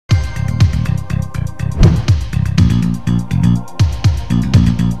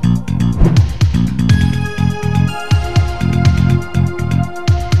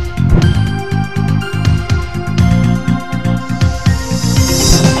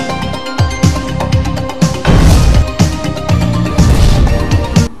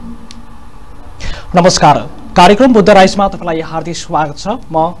नमस्कार कार्यक्रम बुद्ध राइसमा तपाईलाई हार्दिक स्वागत छ।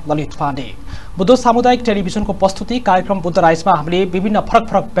 म ललित पाण्डे। बुद्ध सामुदायिक टेलिभिजनको प्रस्तुति कार्यक्रम बुद्ध राइसमा हामीले विभिन्न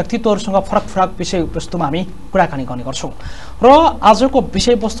फरक व्यक्तित्वहरूसँग फरक विषयवस्तुमा हामी कुराकानी गर्ने गर्छौं र आजको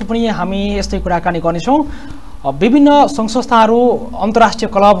विषयवस्तु पनि हामी यस्तै कुराकानी गर्नेछौं। विभिन्न संघ-संस्थाहरू, अन्तर्राष्ट्रिय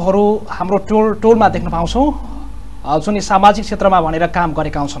क्लबहरू हाम्रो टोलमा देख्न पाउँछौं जुन सामाजिक क्षेत्रमा भनेर काम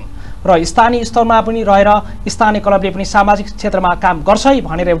गरेका हुन्छन् र स्थानीय स्तरमा पनि रहेर स्थानीय क्लबले पनि सामाजिक क्षेत्रमा काम गर्छ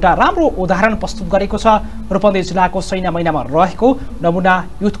भनेर एउटा राम्रो उदाहरण प्रस्तुत गरेको छ रूपन्देही जिल्लाको सैना महिनामा रहेको नमुना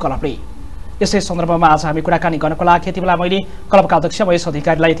युथ क्लबले। यसै सन्दर्भमा आज हामी कुराकानी गर्नको लागि यति बेला मैले क्लबका अध्यक्ष महेश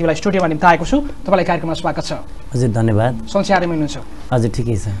अधिकारीलाई यति बेला स्टुडियोमा निम्ति आएको छु। तपाईलाई कार्यक्रममा स्वागत छ। हजुर धन्यवाद। संसारमा हुनुहुन्छ? हजुर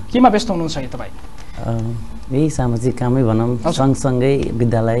ठिकै छ। केमा व्यस्त हुनुहुन्छ तपाई? यही सामाजिक कामै भनौं, सँगसँगै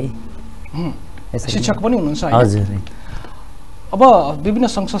विद्यालय शिक्षक पनि हुनुहुन्छ? हजुर। अब विभिन्न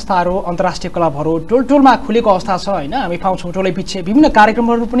संघ-संस्थाहरू, अन्तर्राष्ट्रिय क्लबहरू टोलमा खुलेको अवस्था छ हैन? हामी पाउँछौं टोलै पछि विभिन्न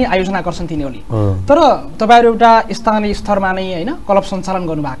कार्यक्रमहरू पनि आयोजना गर्छन् तिनीहरूले। तर तपाईहरु एउटा स्थानीय स्तरमा नै हैन क्लब सञ्चालन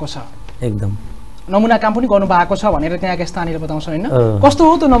गर्नु भएको छ। एकदम नमुना काम पनि गर्नु भएको छ भनेर त्यहाँका स्थानीयले बताउँछ हैन? कस्तो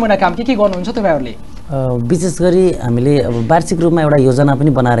हो त नमुना काम? के गर्नुहुन्छ तपाईहरुले? विशेष गरी हामीले अब वार्षिक रूपमा एउटा योजना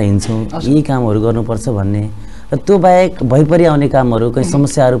पनि बनाएर हिँड्छौं, यी कामहरू गर्नुपर्छ भन्ने। र त्यो बाहेक भइपरि आउने कामहरू, कुनै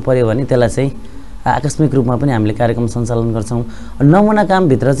समस्याहरू पर्यो भने त्यसलाई चाहिँ आकस्मिक रूपमा पनि हामीले कार्यक्रम सञ्चालन गर्छौं। नमुना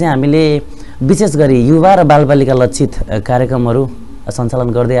कामभित्र चाहिँ हामीले विशेष गरी युवा र बालबालिका लक्षित कार्यक्रमहरू सञ्चालन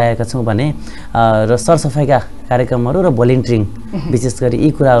गर्दै आएका छौं भने र सरसफाइका कार्यक्रमहरू र भोलिन्टियरिङ विशेष गरी यी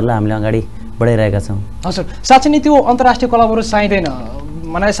कुराहरूलाई हामीले अगाडि बढाइरहेका छौं। हजुर, साँच्चै नै त्यो अन्तर्राष्ट्रिय क्लबहरू चाहिँदैन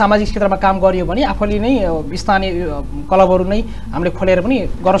मलाई सामाजिक क्षेत्रमा काम गरियो भने आफूले नै स्थानीय क्लबहरू नै हामीले खोलेर पनि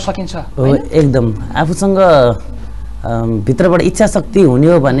गर्न सकिन्छ? एकदम आफूसँग भित्रबाट इच्छा शक्ति हुने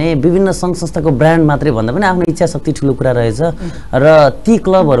हो भने विभिन्न संघ संस्थाको ब्रान्ड मात्रै भन्दा पनि आफ्नो इच्छा शक्ति ठुलो कुरा रहेछ र ती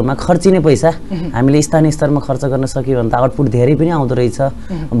क्लबहरुमा खर्चिने पैसा हामीले स्थानीय स्तरमा खर्च गर्न सकियो भने त आउटपुट धेरै पनि आउँदो रहेछ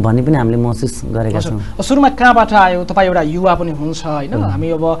भन्ने पनि हामीले महसुस गरेका छौं। सुरुमा कहाँबाट आयो? तपाई एउटा युवा पनि हुनुहुन्छ हैन? हामी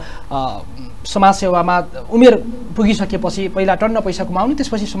अब समाज सेवामा उमेर पुगिसकेपछि पहिला टन्न पैसा कमाउने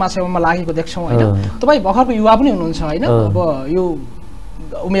त्यसपछि समाज सेवामा लागेको देख्छौं हैन? तपाई भर्खरको युवा पनि हुनुहुन्छ हैन? अब यो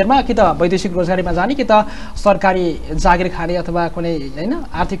उमेरमा कि त वैदेशिक रोजगारीमा जाने कि त सरकारी जागिर खाने अथवा कुनै हैन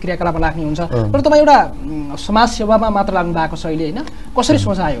आर्थिक क्रियाकलापमा लाग्ने हुन्छ। तर तपाई एउटा समाज सेवामा मात्र लाग्नु भएको छ अहिले हैन? कसरी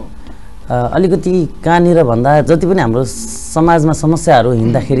सोच आयो? अलिकति कहाँनिर भन्दा जति पनि हाम्रो समाजमा समस्याहरू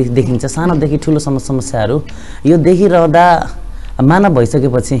हिँड्दाखेरि देखिन्छ, सानोदेखि ठुलो समस्याहरू यो देखिरहँदा मानव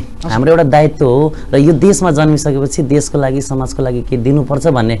भइसकेपछि हाम्रो एउटा दायित्व हो र यो देशमा जन्मिसकेपछि देशको लागि समाजको लागि के दिनुपर्छ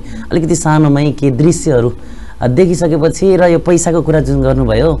भन्ने अलिकति सानोमै के दृश्यहरू देखिसकेपछि र यो पैसाको कुरा जुन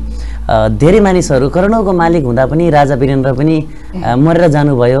गर्नुभयो, धेरै मानिसहरू करोडौँको मालिक हुँदा पनि राजा वीरेन्द्र पनि मरेर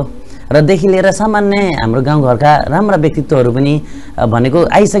जानुभयो र देखि लिएर सामान्य हाम्रो गाउँघरका राम्रा व्यक्तित्वहरू पनि भनेको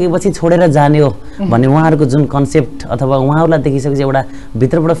आइसकेपछि छोडेर जाने हो भन्ने उहाँहरूको जुन कन्सेप्ट अथवा उहाँहरूलाई देखिसकेपछि एउटा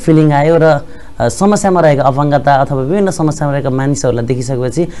भित्रबाट फिलिङ आयो र समस्यामा रहेका अपाङ्गता अथवा विभिन्न समस्यामा रहेका मानिसहरूलाई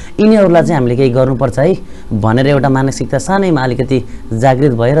देखिसकेपछि यिनीहरूलाई चाहिँ हामीले केही गर्नुपर्छ है भनेर एउटा मानसिकता सानैमा अलिकति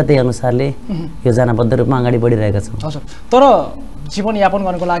जागृत भएर त्यही अनुसारले योजनाबद्ध रूपमा अगाडि बढिरहेका छौँ। हजुर, तर जीवनयापन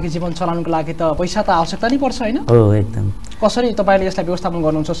गर्नको लागि, जीवन चलाउनको लागि त पैसा त आवश्यकता नै पर्छ हैन? हो, एकदम। कसरी तपाईले यसलाई व्यवस्थापन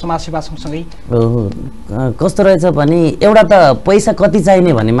गर्नुहुन्छ समाजसेवा सँगसँगै? कस्तो रहेछ भने एउटा त पैसा कति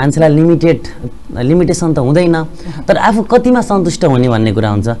चाहिने भन्ने मान्छेलाई लिमिटेसन त हुँदैन, तर आफू कतिमा सन्तुष्ट हुने भन्ने कुरा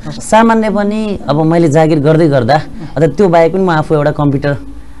हुन्छ। सामान्य पनि अब मैले जागिर गर्दै गर्दा अथवा त्यो बाहेक पनि म आफू एउटा कम्प्युटर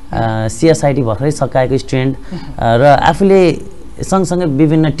सिएसआइटी भर्खरै सकाएको स्टुडेन्ट र आफूले सँगसँगै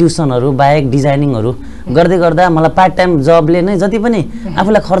विभिन्न ट्युसनहरू बाहेक डिजाइनिङहरू गर्दै गर्दा मलाई पार्ट टाइम जबले नै जति पनि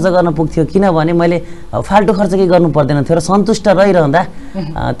आफूलाई खर्च गर्न पुग्थ्यो, किनभने मैले फाल्टु खर्च केही गर्नु पर्दैन थियो र सन्तुष्ट रहिरहँदा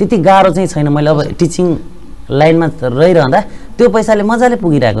त्यति गाह्रो चाहिँ छैन। मैले अब टिचिङ लाइनमा रहिरहँदा त्यो पैसाले मजाले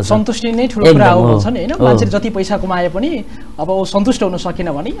पुगिरहेको छ। सन्तुष्टि नै ठुलो कुरा हो भन्छ नि हैन? मान्छेले जति पैसा कमाए पनि अब ऊ सन्तुष्ट हुन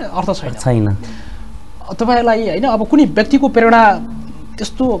सकेन भने अर्थ छैन। तपाईहरुलाई हैन अब कुनै व्यक्तिको प्रेरणा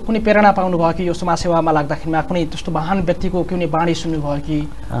त्यस्तो कुनै प्रेरणा पाउनु भयो कि यो समाजसेवामा लाग्दाखेरिमा कुनै त्यस्तो महान व्यक्तिको कुनै बाणी सुन्नु भयो कि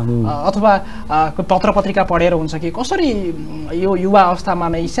अथवा पत्र पत्रिका पढेर हुन्छ कि कसरी यो युवा अवस्थामा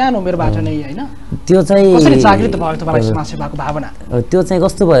नै सानो उमेरबाट नै हैन त्यो चाहिँ कसरी जागृत भयो तपाईलाई समाजसेवाको भावना? त्यो चाहिँ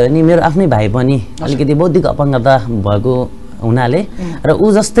कस्तो भयो नि, मेरो आफ्नै भाइ पनि अलिकति बौद्धिक अपाङ्गता भएको हुनाले र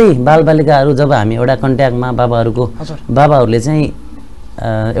ऊ जस्तै बालबालिकाहरू जब हामी एउटा कन्ट्याक्टमा बाबाहरूले चाहिँ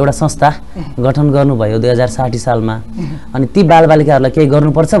एउटा संस्था गठन गर्नुभयो 2060 सालमा अनि ती बालबालिकाहरूलाई केही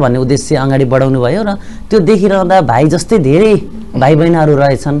गर्नुपर्छ भन्ने उद्देश्य अगाडि बढाउनु भयो र त्यो देखिरहँदा भाइ जस्तै धेरै भाइ बहिनीहरू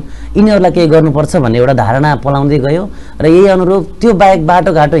रहेछन्, यिनीहरूलाई केही गर्नुपर्छ भन्ने एउटा धारणा पलाउँदै गयो र यही अनुरूप त्यो बाहेक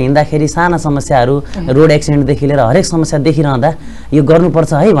बाटोघाटो हिँड्दाखेरि साना समस्याहरू रोड एक्सिडेन्टदेखि लिएर हरेक समस्या देखिरहँदा यो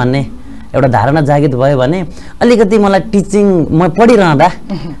गर्नुपर्छ है भन्ने एउटा धारणा जागृत भयो भने अलिकति मलाई टिचिङ म पढिरहँदा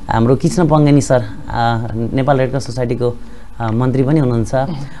हाम्रो Krishna Pangeni sir Nepal red cross सोसाइटीको मन्त्री पनि हुनुहुन्छ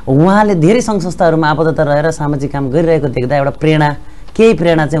उहाँले धेरै सङ्घ संस्थाहरूमा आबद्धता रहेर सामाजिक काम गरिरहेको देख्दा एउटा केही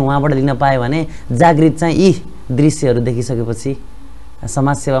प्रेरणा चाहिँ उहाँबाट लिन पायो भने जागृत चाहिँ यी दृश्यहरू देखिसकेपछि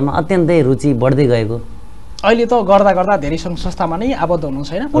समाजसेवामा अत्यन्तै रुचि बढ्दै गएको अहिले त गर्दा गर्दा धेरै सङ्घ संस्थामा नै आबद्ध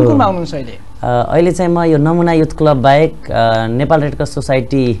हुनुहुन्छ हैन कुन कुनमा हुनुहुन्छ अहिले चाहिँ म यो नमुना युथ क्लब बाहेक नेपाल रेड क्रस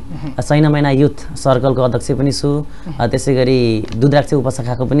सोसाइटी सैन महिना युथ सर्कलको अध्यक्ष पनि छु त्यसै गरी दुधराक्ष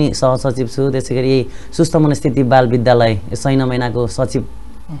उपशाखाको पनि सहसचिव छु त्यसै गरी सुस्थ मनस्थिति बाल विद्यालय सैन महिनाको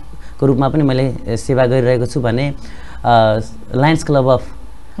सचिवको रूपमा पनि मैले सेवा गरिरहेको छु भने लायन्स क्लब अफ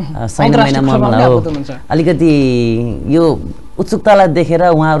सैन महिना मर्मला हो अलिकति यो उत्सुकतालाई देखेर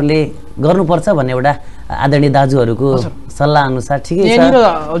उहाँहरूले गर्नुपर्छ भन्ने एउटा आदरणीय दाजुहरूको सल्लाह अनुसार ठिकै छ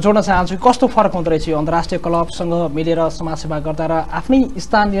यहाँनिर जोड्न चाहन्छु कस्तो फरक हुँदो रहेछ अन्तर्राष्ट्रिय क्लबसँग मिलेर समाजसेवा गर्दा र आफ्नै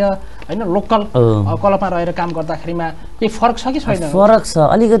स्थानीय हैन लोकल क्लबमा रहेर काम गर्दाखेरिमा केही फरक छ कि छैन फरक छ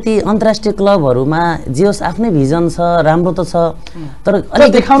अलिकति अन्तर्राष्ट्रिय क्लबहरूमा जे होस् आफ्नै भिजन छ राम्रो त छ तर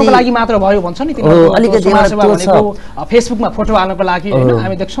अलिकति देखाउनको लागि मात्र भयो भन्छ नि तिनीहरु अलिकति फेसबुकमा फोटो हाल्नको लागि हैन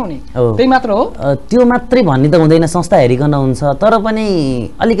हामी देख्छौं नि त्यही मात्र हो त्यो मात्रै भन्ने त हुँदैन संस्था हेरिकन हुन्छ तर पनि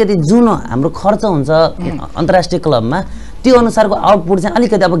अलिकति जुन हाम्रो खर्च हुन्छ अन्तर्राष्ट्रिय क्लबमा त्यो अनुसारको आउटपुट चाहिँ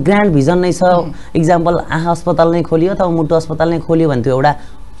अलिकति अब ग्रान्ड भिजन नै छ इक्जाम्पल आँखा अस्पताल नै खोलियो अथवा मुटु अस्पताल नै खोलियो भने त्यो एउटा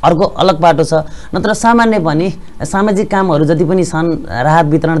अर्को अलग बाटो छ नत्र सामान्य पनि सामाजिक कामहरू जति पनि छन् राहत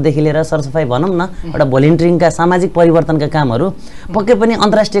वितरणदेखि लिएर सरसफाइ भनौँ न एउटा भोलिन्टियरिङका सामाजिक परिवर्तनका कामहरू पक्कै पनि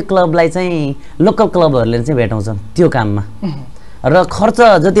अन्तर्राष्ट्रिय क्लबलाई चाहिँ लोकल क्लबहरूले चाहिँ भेटाउँछन् त्यो काममा र खर्च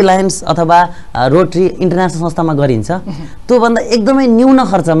जति लायन्स अथवा रोटरी इन्टरनेसनल संस्थामा गरिन्छ त्योभन्दा एकदमै न्यून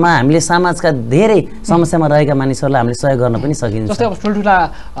खर्चमा हामीले समाजका धेरै समस्यामा रहेका मानिसहरूलाई हामीले सहयोग गर्न पनि सकिन्छ जस्तै अब ठुल्ठुला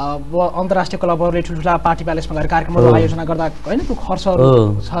अन्तर्राष्ट्रिय क्लबहरूले ठुल्ठुला पार्टी प्यालेसमा गएर कार्यक्रमहरू आयोजना गर्दा हैन त्यो खर्चहरू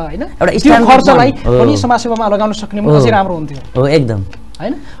छ हैन एउटा खर्चलाई पनि समाजसेवामा लगाउन सक्ने अझै राम्रो हुन्थ्यो हो एकदम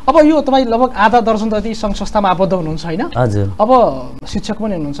हैन अब यो तपाई लगभग आधा दर्जन जति संघ संस्थामा आबद्ध हुनुहुन्छ हैन हजुर अब शिक्षक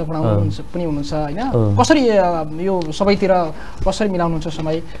पनि हुनुहुन्छ पढाउनुहुन्छ पनि हुनुहुन्छ हैन कसरी यो सबैतिर कसरी मिलाउनुहुन्छ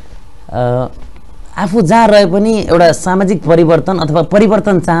समय आफू जहाँ रहे पनि एउटा सामाजिक परिवर्तन अथवा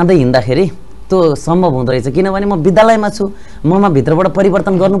परिवर्तन चाहँदै हिँड्दाखेरि त्यो सम्भव हुँदो रहेछ किनभने म विद्यालयमा छु ममा भित्रबाट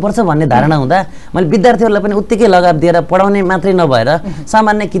परिवर्तन गर्नुपर्छ भन्ने धारणा हुँदा मैले विद्यार्थीहरूलाई पनि उत्तिकै लगाव दिएर पढाउने मात्रै नभएर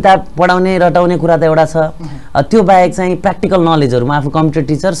सामान्य किताब पढाउने रटाउने कुरा त एउटा छ त्यो बाहेक चाहिँ प्र्याक्टिकल नलेजहरुमा आफू कम्प्युटर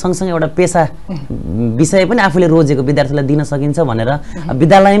टिचर सँगसँगै एउटा पेशा विषय पनि आफूले रोजेको विद्यार्थीलाई दिन सकिन्छ भनेर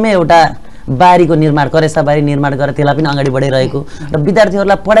विद्यालयमै एउटा बारीको निर्माण करेसा बारी निर्माण गरेर त्यसलाई पनि अगाडि बढाइरहेको र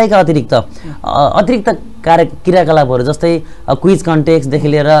विद्यार्थीहरूलाई पढाइका अतिरिक्त क्रियाकलापहरू जस्तै क्विज कन्टेक्स्टदेखि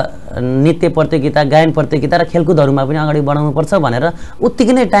लिएर नृत्य प्रतियोगिता गायन प्रतियोगिता र खेलकुदहरूमा पनि अगाडि बढाउनुपर्छ भनेर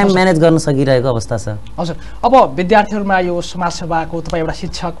उत्तिकै नै टाइम म्यानेज गर्न सकिरहेको अवस्था छ हजुर अब विद्यार्थीहरूमा यो समाजसेवाको तपाईँ एउटा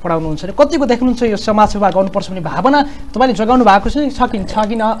शिक्षक पढाउनुहुन्छ भने कतिको देख्नुहुन्छ यो समाजसेवा गर्नुपर्छ भन्ने भावना तपाईँले जगाउनु भएको छ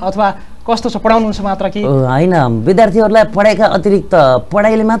कि न अथवा कस्तो छ पढाउनुहुन्छ मात्र कि हैन विद्यार्थीहरूलाई पढाइका अतिरिक्त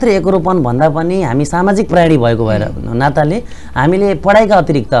पढाइले मात्रै एकरूपन भन्दा पनि हामी सामाजिक प्राणी भएको भएर नाताले हामीले पढाइका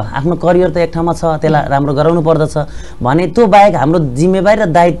अतिरिक्त आफ्नो करियर त एक ठाउँमा छ त्यसलाई राम्रो गराउनु पर्दछ भने त्यो बाहेक हाम्रो जिम्मेवारी र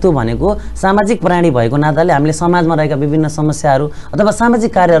दायित्व भनेको सामाजिक प्राणी भएको नाताले हामीले समाजमा रहेका विभिन्न समस्याहरू अथवा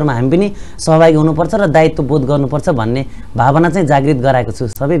सामाजिक कार्यहरूमा हामी पनि सहभागी हुनुपर्छ र दायित्व बोध गर्नुपर्छ भन्ने भावना चाहिँ जागृत गराएको छु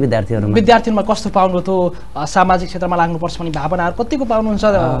सबै विद्यार्थीहरूमा कस्तो पाउनु त सामाजिक क्षेत्रमा लाग्नुपर्छ भन्ने भावनाहरू कतिको पाउनुहुन्छ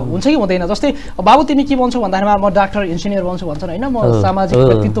हुन्छ कि हुँदैन जस्तै बाबु तिमी के भन्छौ भन्दाखेरिमा म डाक्टर इन्जिनियर बन्छु भन्छन् हैन म सामाजिक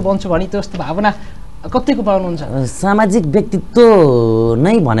व्यक्तित्व बन्छु भनी त्यस्तो भावना कतिको पाउनुहुन्छ सामाजिक व्यक्तित्व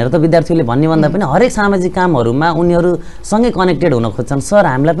नै भनेर त विद्यार्थीले भन्ने भन्दा पनि हरेक सामाजिक कामहरूमा उनीहरू सँगै कनेक्टेड हुन खोज्छन् सर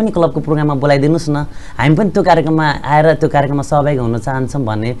हामीलाई पनि क्लबको प्रोग्राममा बोलाइदिनुस् न हामी पनि त्यो कार्यक्रममा आएर त्यो कार्यक्रममा सहभागी हुन चाहन्छौँ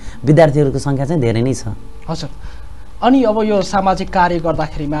भन्ने विद्यार्थीहरूको संख्या चाहिँ धेरै नै छ हजुर अनि अब यो सामाजिक कार्य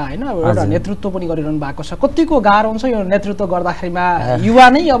गर्दाखेरिमा हैन एउटा नेतृत्व पनि गरिरहनु भएको छ कतिको गाह्रो हुन्छ यो नेतृत्व गर्दाखेरिमा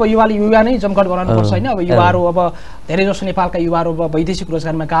युवाले युवा नै जमघट गराउनु पर्छ हैन अब युवाहरू अब धेरै जसो नेपालका युवाहरू अब वैदेशिक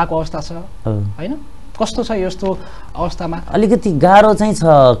रोजगारमा गएको अवस्था छ हैन कस्तो छ यस्तो अवस्थामा अलिकति गाह्रो चाहिँ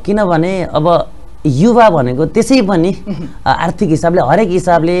छ किनभने अब युवा भनेको त्यसै पनि आर्थिक हिसाबले हरेक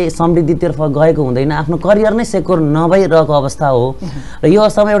हिसाबले समृद्धितर्फ गएको हुँदैन आफ्नो करियर नै सेक्योर नभइरहेको अवस्था हो र यो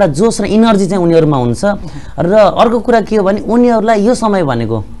अवस्थामा एउटा जोश र इनर्जी चाहिँ उनीहरूमा हुन्छ र अर्को कुरा के हो भने उनीहरूलाई यो समय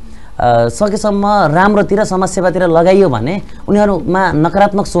भनेको सकेसम्म राम्रोतिर समाजसेवातिर लगाइयो भने उनीहरूमा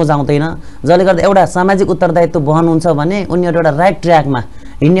नकारात्मक सोच आउँदैन जसले गर्दा एउटा सामाजिक उत्तरदायित्व वहन हुन्छ भने उनीहरू एउटा राइट ट्र्याकमा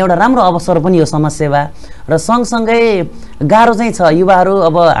हिँड्ने एउटा राम्रो अवसर पनि हो समाजसेवा र सँगसँगै गाह्रो चाहिँ छ युवाहरू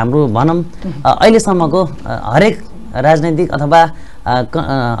अब हाम्रो भनौँ अहिलेसम्मको हरेक राजनैतिक अथवा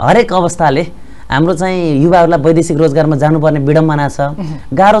हरेक अवस्थाले हाम्रो चाहिँ युवाहरूलाई वैदेशिक रोजगारमा जानुपर्ने विडम्बना छ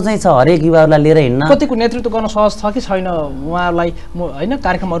गाह्रो चाहिँ छ हरेक युवाहरूलाई लिएर हिँड्न कतिको नेतृत्व गर्न सहज छ कि छैन उहाँहरूलाई हैन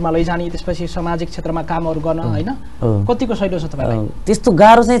कार्यक्रमहरूमा लैजाने त्यसपछि सामाजिक क्षेत्रमा कामहरू गर्न हैन कतिको सजिलो छ तपाईलाई त्यस्तो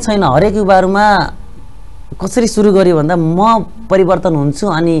गाह्रो चाहिँ छैन हरेक युवाहरूमा कसरी सुरु गर्यो भन्दा म परिवर्तन हुन्छु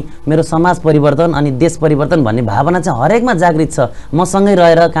अनि मेरो समाज परिवर्तन अनि देश परिवर्तन भन्ने भावना चाहिँ हरेकमा जागृत छ म सँगै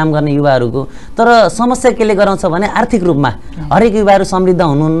रहेर काम गर्ने युवाहरूको। तर समस्या केले गराउँछ भने आर्थिक रूपमा हरेक युवाहरू समृद्ध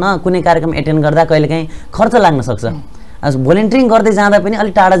हुनुहुन्न। कुनै कार्यक्रम एटेन्ड गर्दा कहिलेकाहीँ खर्च लाग्न सक्छ। भोलिन्टियरिङ गर्दै जाँदा पनि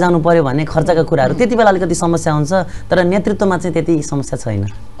अलिक टाढा जानु पर्यो भन्ने खर्चका कुराहरू त्यति बेला अलिकति समस्या हुन्छ। तर नेतृत्वमा चाहिँ त्यति समस्या छैन।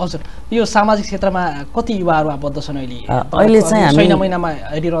 हजुर, यो सामाजिक क्षेत्रमा कति युवाहरू आबद्ध छन् अहिले? अहिले चाहिँ हामी सैना महिनामा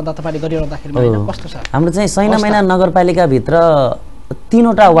हेरिरहँदा तपाईले गरिरहँदाखेरि कस्तो छ? हाम्रो चाहिँ सैना महिना नगरपालिकाभित्र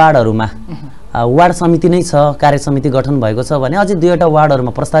 3वटा वार्डहरूमा वार्ड समिति नै छ, कार्य समिति गठन भएको छ भने अझै 2वटा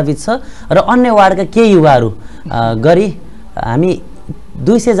वार्डहरूमा प्रस्तावित छ र अन्य वार्डका केही युवाहरू गरी हामी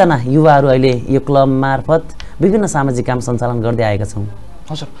 200 जना युवाहरू अहिले यो क्लब मार्फत विभिन्न सामाजिक काम सञ्चालन गर्दै आएका छौँ।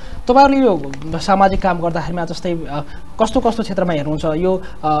 हजुर, तपाईहरुले यो सामाजिक काम गर्दाखेरिमा जस्तै कस्तो कस्तो क्षेत्रमा हेर्नुहुन्छ? यो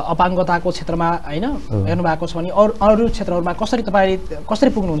अपाङ्गताको क्षेत्रमा हैन हेर्नु भएको छ भने अरू क्षेत्रहरूमा कसरी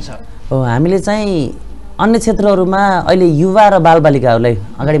पुग्नुहुन्छ? हामीले चाहिँ अन्य क्षेत्रहरूमा अहिले युवा र बालबालिकाहरूलाई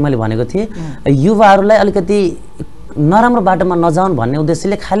अगाडि मैले भनेको थिएँ युवाहरूलाई अलिकति नराम्रो बाटोमा नजाउन् भन्ने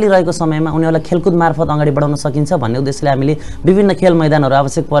उद्देश्यले खाली रहेको समयमा उनीहरूलाई खेलकुद मार्फत अगाडि बढाउन सकिन्छ भन्ने उद्देश्यले हामीले विभिन्न खेल मैदानहरू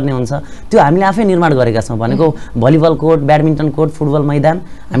आवश्यक पर्ने हुन्छ। त्यो हामीले आफै निर्माण गरेका छौँ। भनेको volleyball court, badminton court, football मैदान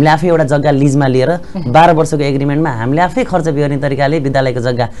हामीले आफै एउटा जग्गा लिजमा लिएर 12 वर्षको एग्रिमेन्टमा हामीले आफै खर्च बिहोर्ने तरिकाले विद्यालयको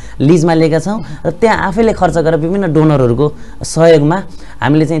जग्गा लिजमा लिएका छौँ र त्यहाँ आफैले खर्च गरेर विभिन्न डोनरहरूको सहयोगमा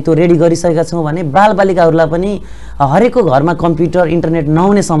हामीले चाहिँ त्यो रेडी गरिसकेका छौँ। भने बालबालिकाहरूलाई पनि हरेकको घरमा कम्प्युटर इन्टरनेट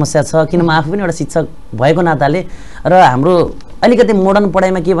नहुने समस्या छ। किन म आफू पनि एउटा शिक्षक भएको नाताले र हाम्रो अलिकति मोडर्न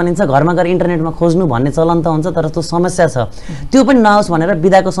पढाइमा के भनिन्छ घरमा गएर इन्टरनेटमा खोज्नु भन्ने चलन त हुन्छ तर त्यो समस्या छ। त्यो पनि नहोस् भनेर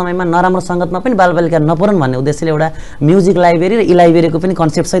बिदाको समयमा नराम्रो सङ्गतमा पनि बालबालिका नपरुन् भन्ने उद्देश्यले एउटा म्युजिक लाइब्रेरी र लाइब्रेरीको पनि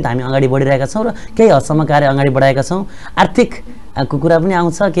कन्सेप्टसहित हामी अगाडि बढिरहेका छौँ र केही हदसम्म कार्य अगाडि बढाएका छौँ। आर्थिक कुरा पनि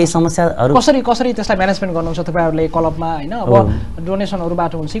आउँछ, केही समस्याहरू कसरी त्यसलाई म्यानेजमेन्ट गर्नुहुन्छ तपाईहरुले क्लबमा हैन? अब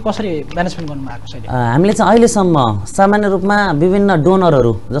डोनेसनहरुबाट हुन्छ कसरी म्यानेजमेन्ट गर्नु भएको छ? हामीले चाहिँ अहिलेसम्म सामान्य रूपमा विभिन्न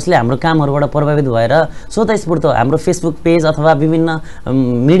डोनरहरू जसले हाम्रो कामहरूबाट प्रभावित भएर स्वतस्फूर्त हाम्रो फेसबुक पेज अथवा विभिन्न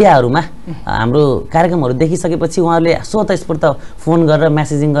मिडियाहरूमा हाम्रो कार्यक्रमहरू देखिसकेपछि उहाँहरूले स्वतस्फूर्त फोन गरेर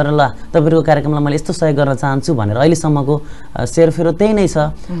मेसेजिङ गरेर ल तपाईहरुको कार्यक्रमलाई मैले यस्तो सहयोग गर्न चाहन्छु भनेर अहिलेसम्मको सेरोफेरो त्यही नै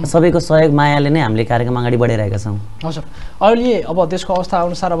छ। सबैको सहयोग मायाले नै हामीले कार्यक्रम अगाडि बढाइरहेका छौँ। हजुर, अहिले अब देशको अवस्था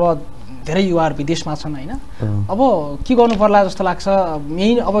अनुसार अब धेरै युवाहरू विदेशमा छन् हैन? अब के गर्नु पर्ला जस्तो लाग्छ?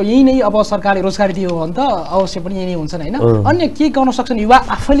 यही नै अब सरकारले रोजगारी दियो भने त अवश्य पनि यही नै हुन्छन् हैन? अन्य के गर्न सक्छन् युवा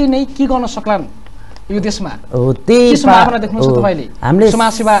आफैले नै के गर्न सक्लान् यो देशमा? त्यही सम्भावना देख्नुहुन्छ तपाईले? हामीले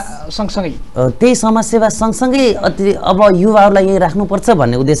समाजसेवा सँगसँगै त्यही समाजसेवा सँगसँगै अब युवाहरूलाई यही राख्नुपर्छ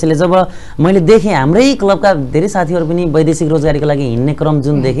भन्ने उद्देश्यले जब मैले देखेँ हाम्रै क्लबका धेरै साथीहरू पनि वैदेशिक रोजगारीको लागि हिँड्ने क्रम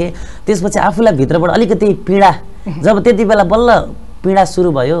जुन देखेँ त्यसपछि आफूलाई भित्रबाट अलिकति पीडा जब त्यति बेला बल्ल पीडा सुरु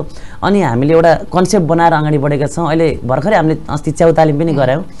भयो अनि हामीले एउटा कन्सेप्ट बनाएर अगाडि बढेका छौँ। अहिले भर्खरै हामीले अस्ति च्याउ तालिम पनि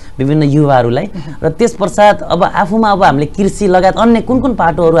गरायौँ विभिन्न युवाहरूलाई र त्यस पश्चात अब आफूमा अब हामीले कृषि लगायत अन्य कुन कुन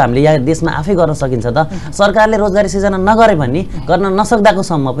पाटोहरू हामीले यहाँ देशमा आफै गर्न सकिन्छ त? सरकारले रोजगारी सृजना नगरे भने गर्न नसक्दाको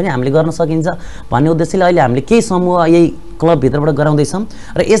सम्म पनि हामीले गर्न सकिन्छ भन्ने उद्देश्यले अहिले हामीले केही समूह यही क्लबभित्रबाट गराउँदैछौँ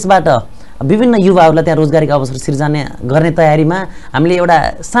र यसबाट विभिन्न युवाहरूलाई त्यहाँ रोजगारीको अवसर सिर्जना गर्ने तयारीमा हामीले एउटा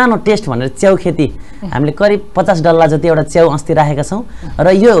सानो टेस्ट भनेर च्याउ खेती हामीले करिब $50 जति एउटा च्याउ अस्ति राखेका छौँ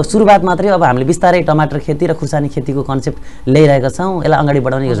र यो सुरुवात मात्रै। अब हामीले बिस्तारै टमाटर खेती र खुर्सानी खेतीको कन्सेप्ट ल्याइरहेका छौँ, यसलाई अगाडि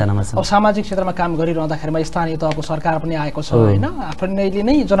बढाउने योजनामा छौँ। अब सामाजिक क्षेत्रमा काम गरिरहँदाखेरिमा स्थानीय तहको सरकार पनि आएको छ हैन? आफैले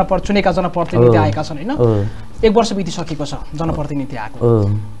नै चुनेका जनप्रतिनिधि आएका छन् हैन? 1 वर्ष बितिसकेको छ जनप्रतिनिधि आएको।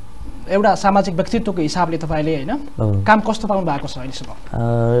 एउटा सामाजिक व्यक्तित्वको हिसाबले तपाईले हैन काम कस्तो पाउनु भएको छ अहिलेसम्म?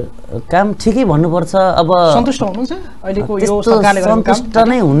 काम ठिकै भन्नुपर्छ। अब सन्तुष्ट हुनुहुन्छ अहिलेको यो सरकारले गरेको काम? सन्तुष्ट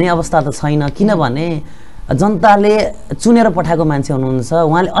नै हुने अवस्था त छैन, किनभने जनताले चुनेर पठाएको मान्छे हुनुहुन्छ,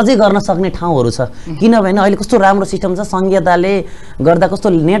 उहाँले अझै गर्न सक्ने ठाउँहरू छ। किनभने अहिले कस्तो राम्रो सिस्टम छ, संघीयताले गर्दा कस्तो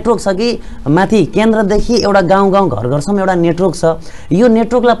नेटवर्क छ कि माथि केन्द्रदेखि एउटा गाउँ घर घरसम्म एउटा नेटवर्क छ। यो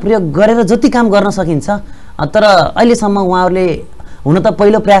नेटवर्कलाई प्रयोग गरेर जति काम गर्न सकिन्छ तर अहिलेसम्म उहाँहरूले हुन त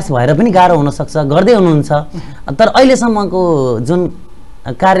पहिलो प्रयास भएर पनि गाह्रो हुनसक्छ, गर्दै हुनुहुन्छ तर अहिलेसम्मको जुन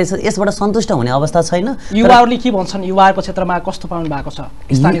कार्य छ यसबाट सन्तुष्ट हुने अवस्था छैन। युवाहरूले के भन्छन्? युवाहरूको क्षेत्रमा कस्तो पाउनु भएको छ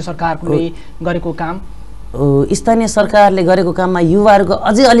स्थानीय सरकारले गरेको काम? स्थानीय सरकारले गरेको काममा युवाहरूको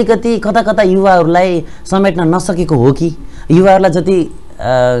अझै अलिकति कता कता युवाहरूलाई समेट्न नसकेको हो कि युवाहरूलाई जति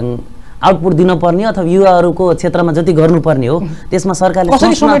आउटपुट दिनुपर्ने अथवा युवाहरूको क्षेत्रमा जति गर्नुपर्ने हो त्यसमा सरकारले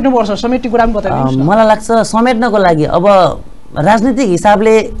कसरी समेट्नुपर्छ? समेट्ने कुरा पनि बताइदिनुहोस्। मलाई लाग्छ समेट्नको लागि अब राजनीतिक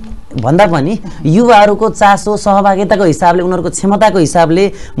हिसाबले भन्दा पनि युवाहरूको चासो सहभागिताको हिसाबले उनीहरूको क्षमताको हिसाबले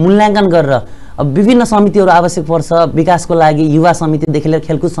मूल्याङ्कन गरेर विभिन्न समितिहरू आवश्यक पर्छ विकासको लागि। युवा समितिदेखि लिएर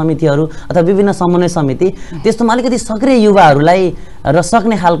खेलकुद समितिहरू अथवा विभिन्न समन्वय समिति त्यस्तोमा अलिकति सक्रिय युवाहरूलाई र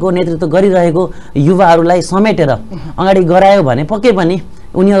सक्ने खालको नेतृत्व गरिरहेको युवाहरूलाई समेटेर अगाडि गरायो भने पक्कै पनि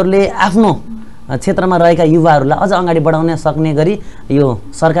उनीहरूले आफ्नो क्षेत्रमा रहेका युवाहरूलाई अझ अगाडि बढाउन सक्ने गरी यो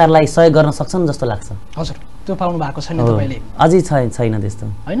सरकारलाई सहयोग गर्न सक्छन् जस्तो लाग्छ। हजुर, त्यो पाउनु भएको छैन तपाईले? अझै छैन त्यस्तो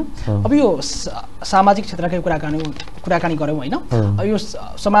हैन। अब यो सामाजिक क्षेत्रकै कुराकानी गरौँ हैन। यो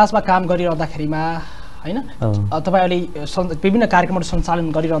समाजमा काम गरिरहँदाखेरिमा हैन, तपाईले विभिन्न कार्यक्रमहरू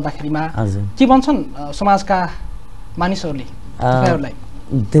सञ्चालन गरिरहँदाखेरिमा के भन्छन् समाजका मानिसहरूले तपाईहरुलाई?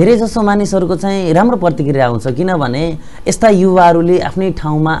 धेरै जसो मानिसहरूको चाहिँ राम्रो प्रतिक्रिया आउँछ, किनभने यस्ता युवाहरूले आफ्नै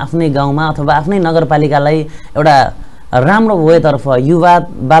ठाउँमा, आफ्नै गाउँमा अथवा आफ्नै नगरपालिकालाई एउटा राम्रो वेतर्फ युवा,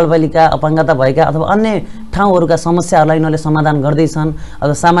 बालबालिका, अपाङ्गता भएका अथवा अन्य ठाउँहरूका समस्याहरूलाई यिनीहरूले समाधान गर्दैछन्।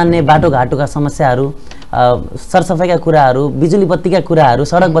 अथवा सामान्य बाटोघाटोका समस्याहरू, सरसफाइका कुराहरू, बिजुली बत्तीका कुराहरू,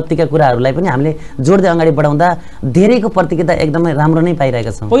 सडक बत्तीका कुराहरूलाई पनि हामीले जोड्दै अगाडि बढाउँदा धेरैको प्रतिक्रिया एकदमै राम्रो नै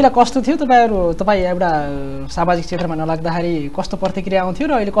पाइरहेका छौँ। पहिला कस्तो थियो तपाईँ एउटा सामाजिक क्षेत्रमा नलाग्दाखेरि कस्तो प्रतिक्रिया आउँथ्यो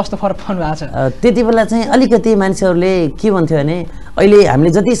र अहिले कस्तो फरक पाउनु भएको छ? त्यति बेला चाहिँ अलिकति मानिसहरूले के भन्थ्यो भने अहिले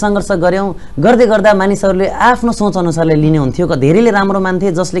हामीले जति सङ्घर्ष गऱ्यौँ गर्दै गर्दा मानिसहरूले आफ्नो सोच अनुसारले लिने हुन्थ्यो। धेरैले राम्रो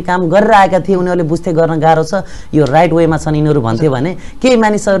मान्थे, जसले काम गरेर आएका थिए उनीहरूले बुझ्थे गर्न गाह्रो छ, यो राइट वेमा छन् यिनीहरू भन्थ्यो भने केही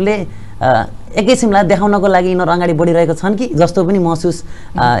मानिसहरूले एक किसिमलाई देखाउनको लागि यिनीहरू अगाडि बढिरहेको छन् कि जस्तो पनि महसुस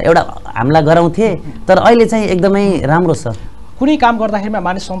एउटा हामीलाई गराउँथे। तर अहिले चाहिँ एकदमै राम्रो छ। कुनै काम गर्दाखेरिमा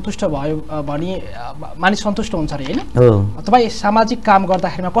मानिस सन्तुष्ट भयो भने मानिस सन्तुष्ट हुन्छ अरे हैन? तपाईँ सामाजिक काम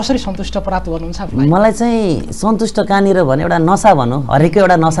गर्दाखेरिमा कसरी सन्तुष्ट प्राप्त गर्नुहुन्छ? मलाई चाहिँ सन्तुष्ट कहाँनिर भने एउटा नसा भनौँ, हरेकै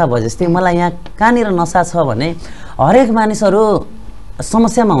एउटा नसा भयो जस्तै मलाई यहाँ कहाँनिर नसा छ भने हरेक मानिसहरू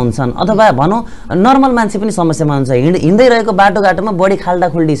समस्यामा हुन्छन् अथवा भनौँ नर्मल मान्छे पनि समस्यामा हुन्छ। हिँड्दै रहेको बाटोघाटोमा बढी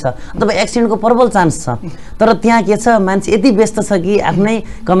खाल्डाखुल्डी छ अथवा एक्सिडेन्टको प्रबल चान्स छ, तर त्यहाँ के छ मान्छे यति व्यस्त छ कि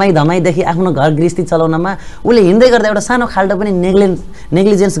आफ्नै कमाइ धमाइदेखि आफ्नो घर गृहस्थी चलाउनमा उसले हिँड्दै गर्दा एउटा सानो खाल्डो पनि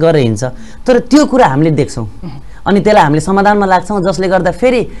नेग्लिजेन्स गरेर हिँड्छ। तर त्यो कुरा हामीले देख्छौँ अनि त्यसलाई हामीले समाधानमा लाग्छौँ, जसले गर्दा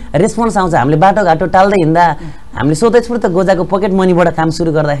फेरि रेस्पोन्स आउँछ। हामीले बाटोघाटो टाल्दै हिँड्दा हामीले स्वतस्फूर्त गोजाको पकेट मनीबाट काम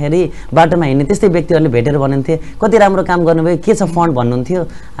सुरु गर्दाखेरि बाटोमा हिँड्ने त्यस्तै व्यक्तिहरूले भेटेर भन्नुहुन्थे कति राम्रो काम गर्नुभयो, के छ फन्ड भन्नुहुन्थ्यो।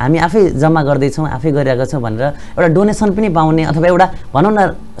 हामी आफै जम्मा गर्दैछौँ, आफै गरिरहेको छौँ भनेर एउटा डोनेसन पनि पाउने अथवा एउटा भनौँ न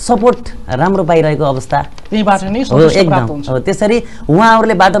सपोर्ट राम्रो पाइरहेको अवस्था त्यहीबाट नै एकदम हो। त्यसरी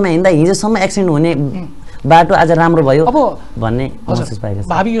उहाँहरूले बाटोमा हिँड्दा हिजोसम्म एक्सिडेन्ट हुने बाटो आज राम्रो भयो भन्ने महसुस पाएको छ।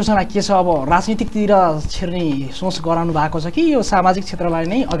 भावी योजना के छ? अब राजनीतिकतिर छिर्ने सोच गराउनु भएको छ कि यो सामाजिक क्षेत्रलाई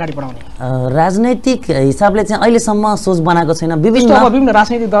नै अगाडि बढाउने? राजनैतिक हिसाबले चाहिँ अहिलेसम्म सोच बनाएको छैन। विभिन्न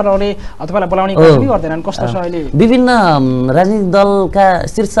राजनीतिक दलहरूले तपाईँलाई बोलाउने गर्दैनन्, कस्तो छ अहिले? विभिन्न राजनीतिक दलका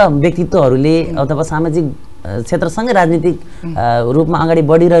शीर्ष व्यक्तित्वहरूले अथवा सामाजिक क्षेत्रसँगै राजनीतिक रूपमा अगाडि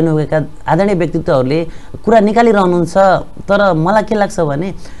बढिरहनुभएका आदरणीय व्यक्तित्वहरूले कुरा निकालिरहनुहुन्छ। तर मलाई के लाग्छ भने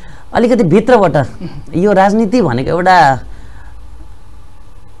अलिकति भित्रबाट यो राजनीति भनेको एउटा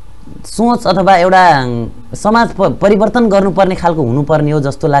सोच अथवा एउटा समाज परिवर्तन गर्नुपर्ने खालको हुनुपर्ने हो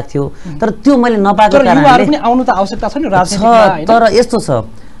जस्तो लाग्थ्यो। तर त्यो मैले नपाएको कारणले आउनु त आवश्यकता छ नि राजनीतिमा। तर यस्तो छ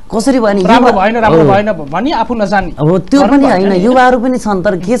कसरी भने राम्रो भएन भनी आफू नजान्ने हो त्यो पनि होइन, युवाहरू पनि छन्।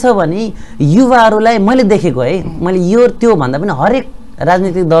 तर के छ भने युवाहरूलाई मैले देखेको है, मैले यो त्यो भन्दा पनि हरेक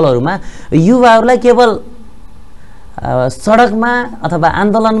राजनीतिक दलहरूमा युवाहरूलाई केवल सडकमा अथवा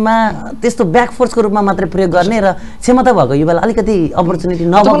आन्दोलनमा त्यस्तो ब्याकफोर्सको रूपमा मात्रै प्रयोग गर्ने र क्षमता भएको युवालाई अलिकति अपर्च्युनिटी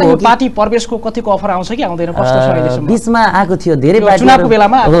नभएको। पार्टी प्रवेशको कतिको अफर आउँछ कि आउँदैन? कस्तो छ अहिलेसम्म? बीचमा आएको थियो धेरै चुनावको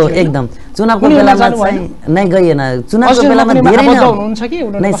बेलामा हो, एकदम चुनावको बेलामा चाहिँ नै गइएन। चुनावको बेलामा धेरै हुनुहुन्छ कि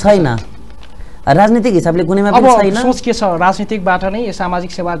नै छैन, राजनीतिक हिसाबले कुनैमा पनि छैन। सोच के छ राजनीतिकबाट नै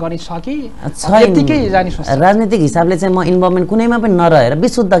सामाजिक सेवा गर्ने छ कि यतिकै जाने सोच? राजनीतिक हिसाबले चाहिँ म इन्भल्भमेन्ट कुनैमा पनि नरहेर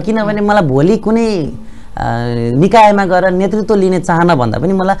विशुद्ध, किनभने मलाई भोलि कुनै निकायमा गएर नेतृत्व लिने चाहना भन्दा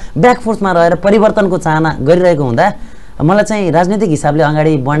पनि मलाई ब्याकफोर्समा रहेर परिवर्तनको चाहना गरिरहेको हुँदा मलाई चाहिँ राजनीतिक हिसाबले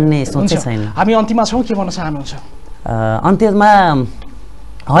अगाडि बढ्ने सोच छैन। हामी अन्तिममा छौँ, के भन्न चाहनुहुन्छ? अन्त्यमा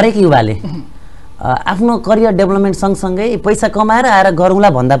हरेक युवाले आफ्नो करियर डेभलपमेन्ट सँगसँगै पैसा कमाएर आएर गरौँला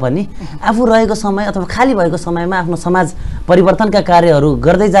भन्दा पनि आफू रहेको समय अथवा खाली भएको समयमा आफ्नो समाज परिवर्तनका कार्यहरू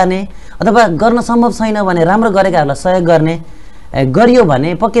गर्दै जाने अथवा गर्न सम्भव छैन भने राम्रो गरेकाहरूलाई सहयोग गर्ने गरियो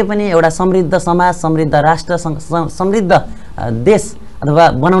भने पक्कै पनि एउटा समृद्ध समाज, समृद्ध राष्ट्र, समृद्ध देश अथवा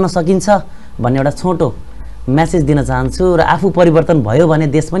बनाउन सकिन्छ भन्ने एउटा छोटो मेसेज दिन चाहन्छु। र आफू परिवर्तन भयो भने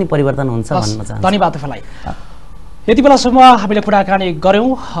देश पनि परिवर्तन हुन्छ भन्न चाहन्छु। धन्यवाद तपाईँलाई। यति बेलासम्म हामीले कुराकानी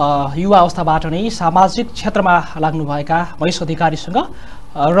गऱ्यौँ युवा अवस्थाबाट नै सामाजिक क्षेत्रमा लाग्नुभएका महेश अधिकारीसँग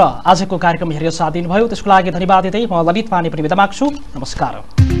र आजको कार्यक्रम हेरेर साथ दिनुभयो त्यसको लागि धन्यवाद दिँदै म ललित पाण्डे पनि बिदा माग्छु।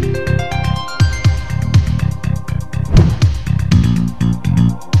 नमस्कार।